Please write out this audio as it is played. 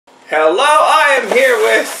Hello, I am here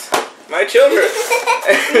with my children.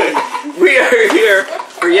 We are here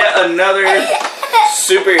for yet another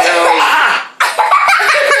superhero.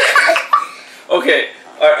 Okay,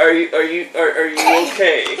 are you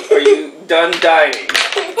okay? Are you done dying?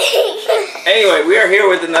 Anyway, we are here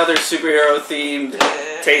with another superhero themed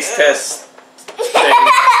taste test thing.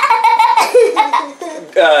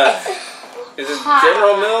 Is it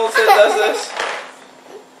General Mills that does this?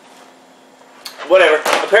 Whatever.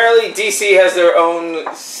 Apparently DC has their own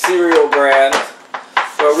cereal brand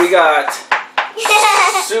where we got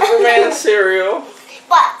SuperMan cereal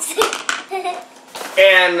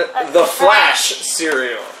and the Flash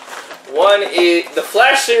cereal. The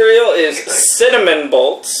Flash cereal is cinnamon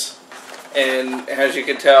bolts, and as you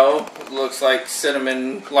can tell, looks like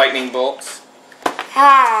cinnamon lightning bolts.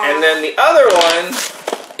 And then the other one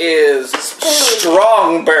is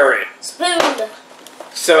strongberry. Spoon.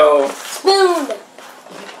 So spoon.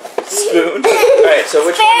 Alright, so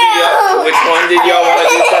which one did y'all want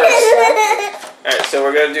to do first? Alright, so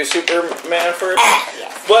we're gonna do Superman first.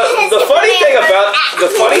 But the funny thing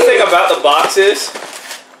about the box is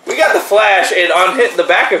we got the Flash, and on the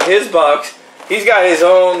back of his box, he's got his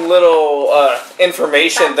own little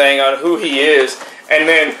information thing on who he is, and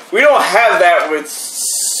then we don't have that with.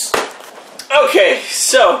 Okay,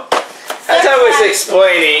 so. As I was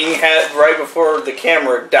explaining right before the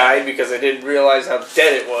camera died, because I didn't realize how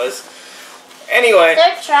dead it was. Anyway,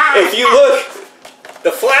 if you look,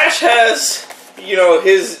 the Flash has,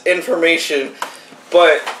 his information,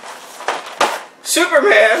 but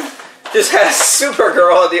Superman just has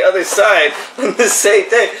Supergirl on the other side on the same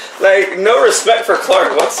thing. Like, no respect for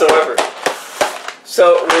Clark whatsoever.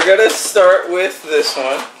 So, we're going to start with this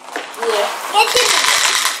one. Yeah.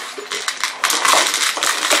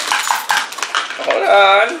 Hold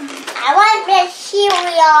on. I want the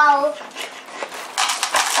cereal.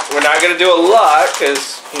 We're not going to do a lot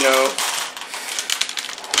because,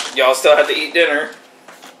 y'all still have to eat dinner.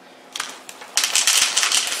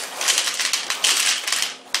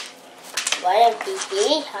 What if we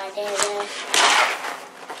eat dinner?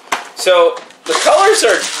 So, the colors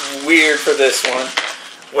are weird for this one,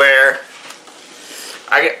 where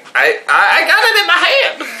I got it in my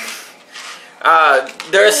hand.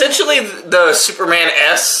 They're essentially the Superman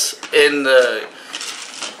S in the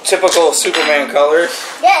typical Superman colors.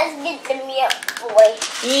 Let's get the milk, boy.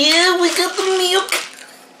 Yeah, we got the milk.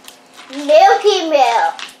 Milky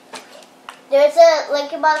milk. There's a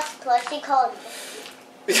Lincoln Box plushie called.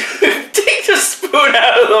 Take the spoon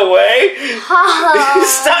out of the way.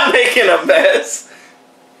 Stop making a mess.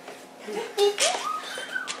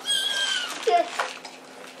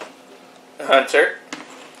 Hunter.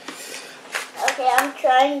 Okay, I'm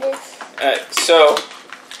trying this. Alright, so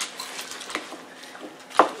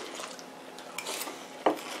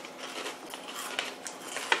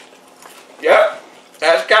yep,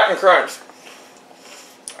 that's Captain Crunch.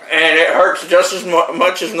 And it hurts just as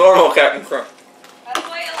much as normal Captain Crunch. I'm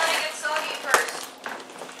waiting to let it get soggy first.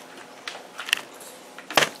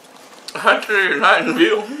 Hunter, you're not in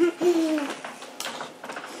view.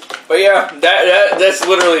 But yeah, that's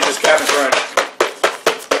literally just Captain Crunch.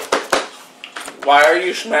 Why are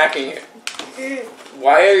you smacking it?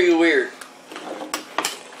 Why are you weird?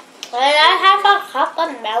 When I have a cup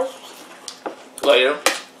of milk. Later.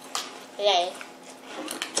 Yeah.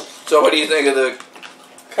 So what do you think of the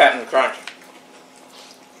Captain Crunch?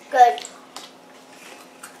 Good.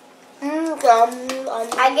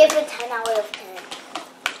 I give it 10 out of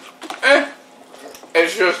 10.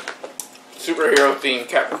 It's just superhero themed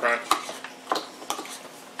Captain Crunch.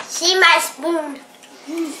 See my spoon.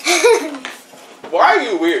 Why are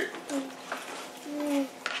you weird?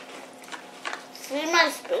 See my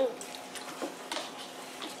spoon.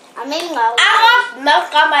 I want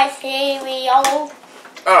milk on my cereal.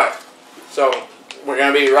 Alright, so we're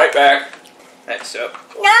going to be right back. Next up.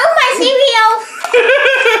 No, my cereal.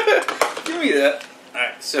 Give me that.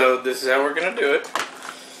 Alright, so this is how we're going to do it.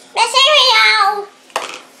 My cereal.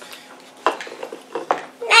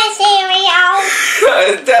 My cereal.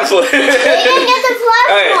 Definitely. You didn't get the flash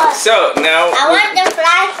one. Alright, so now. I want the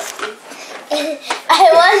flash. I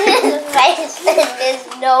want his face and his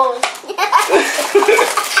nose.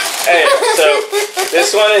 Hey, so this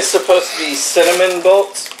one is supposed to be cinnamon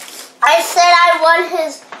bolts. I said I want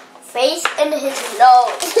his face and his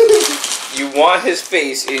nose. You want his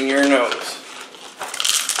face in your nose.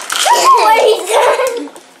 What he said.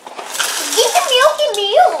 Get the milky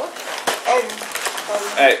milk.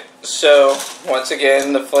 Alright, so once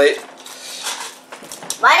again, the plate.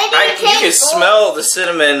 Why did You can smell the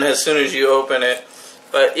cinnamon as soon as you open it.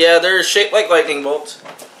 But yeah, they're shaped like lightning bolts.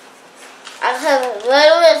 I can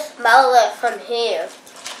literally smell swallow it from here.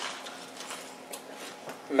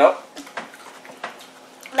 Nope.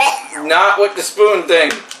 Not with the spoon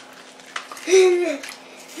thing.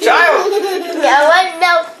 Child! I want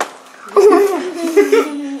milk.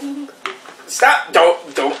 Stop! Don't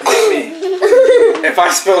hit me. If I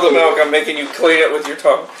spill the milk, I'm making you clean it with your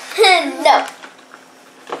tongue. No.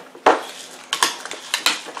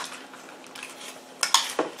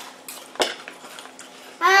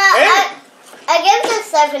 I give this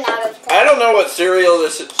 7 out of 10. I don't know what cereal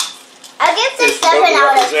this is. I give this 7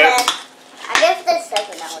 out of 10. I give this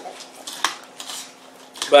 7 out of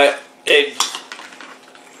 10. But it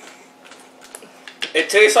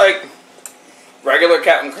tastes like regular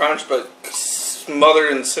Captain Crunch, but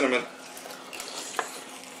smothered in cinnamon.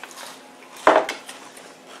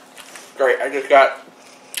 Great, I just got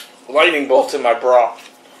lightning bolts in my bra.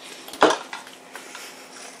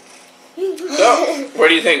 So, what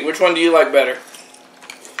do you think? Which one do you like better?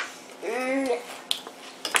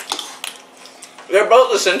 They're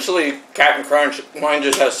both essentially Captain Crunch. Mine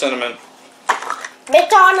just has cinnamon.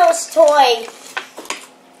 McDonald's toy.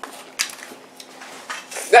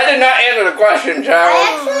 That did not answer the question, child.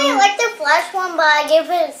 I actually like the Flash one, but I gave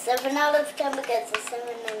it a 7 out of 10 because the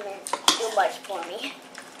cinnamon is too much for me.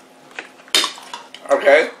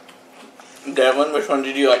 Okay. Devlin, which one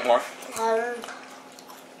did you like more?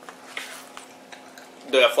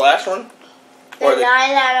 The Flash one? The 9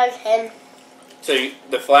 out of 10. So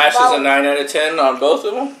the Flash is a 9 out of 10 on both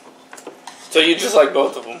of them? So you just like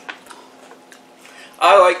both of them?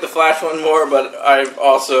 I like the Flash one more, but I've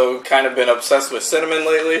also kind of been obsessed with cinnamon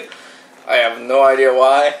lately. I have no idea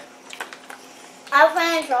why. I'll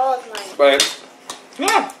finish all of mine. But,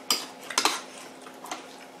 yeah.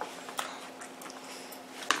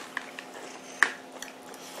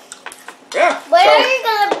 Yeah. Where are you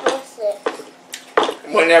going to post it?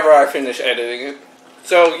 Whenever I finish editing it.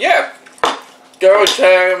 So, yeah. Go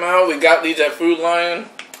check them out. We got these at Food Lion.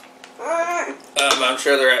 I'm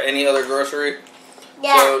sure they're at any other grocery.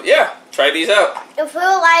 Yeah. So, yeah. Try these out. The Food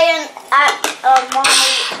Lion at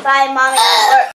Mommy by Mommy.